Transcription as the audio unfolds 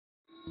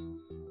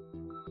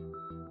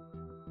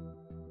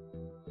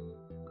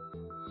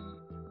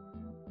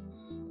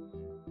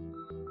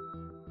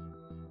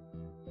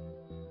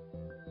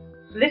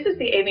This is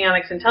the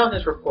Avionics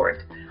Intelligence Report.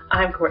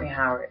 I'm Courtney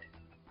Howard.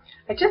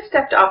 I just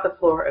stepped off the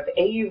floor of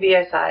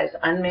AUVSI's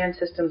Unmanned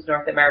Systems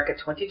North America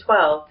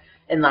 2012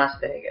 in Las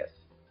Vegas.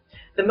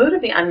 The mood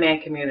of the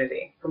unmanned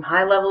community, from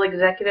high-level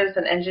executives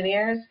and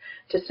engineers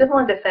to civil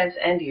and defense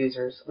end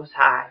users, was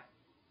high.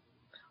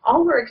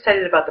 All were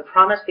excited about the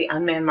promise the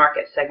unmanned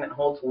market segment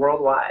holds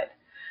worldwide,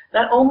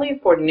 not only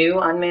for new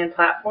unmanned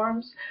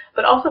platforms,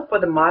 but also for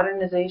the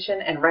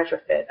modernization and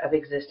retrofit of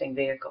existing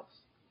vehicles.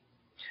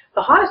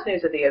 The hottest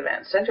news of the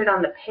event centered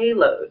on the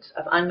payloads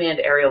of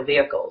unmanned aerial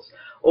vehicles,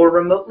 or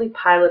remotely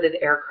piloted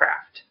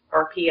aircraft,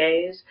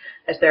 RPAs,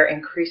 as they're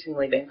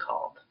increasingly being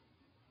called.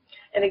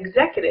 An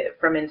executive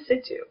from In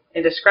Situ,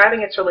 in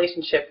describing its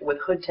relationship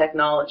with hood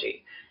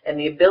technology and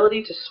the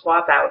ability to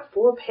swap out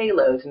 4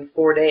 payloads in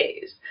 4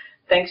 days,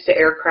 thanks to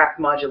aircraft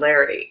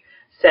modularity,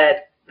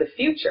 said, "The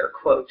future,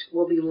 quote,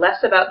 will be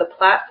less about the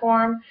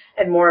platform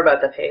and more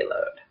about the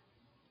payload."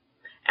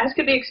 As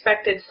could be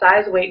expected,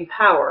 size, weight, and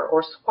power,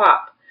 or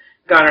SWAP,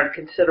 garnered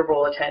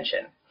considerable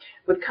attention,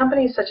 with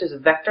companies such as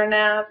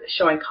VectorNav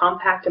showing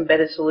compact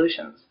embedded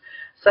solutions,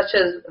 such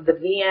as the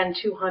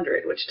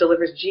VN200, which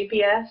delivers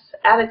GPS,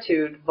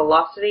 attitude,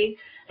 velocity,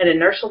 and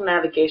inertial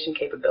navigation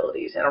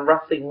capabilities in a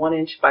roughly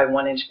 1-inch by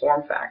 1-inch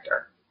form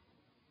factor.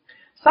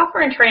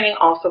 Software and training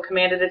also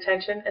commanded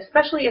attention,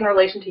 especially in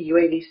relation to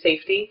UAV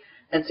safety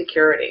and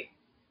security.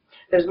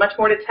 There's much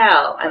more to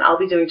tell, and I'll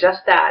be doing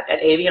just that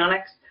at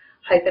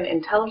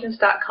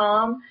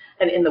avionics-intelligence.com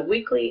and in the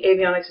weekly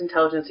Avionics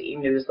Intelligence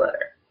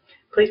e-newsletter.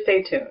 Please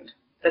stay tuned.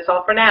 That's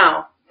all for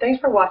now.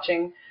 Thanks for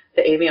watching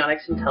the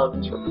Avionics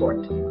Intelligence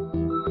Report.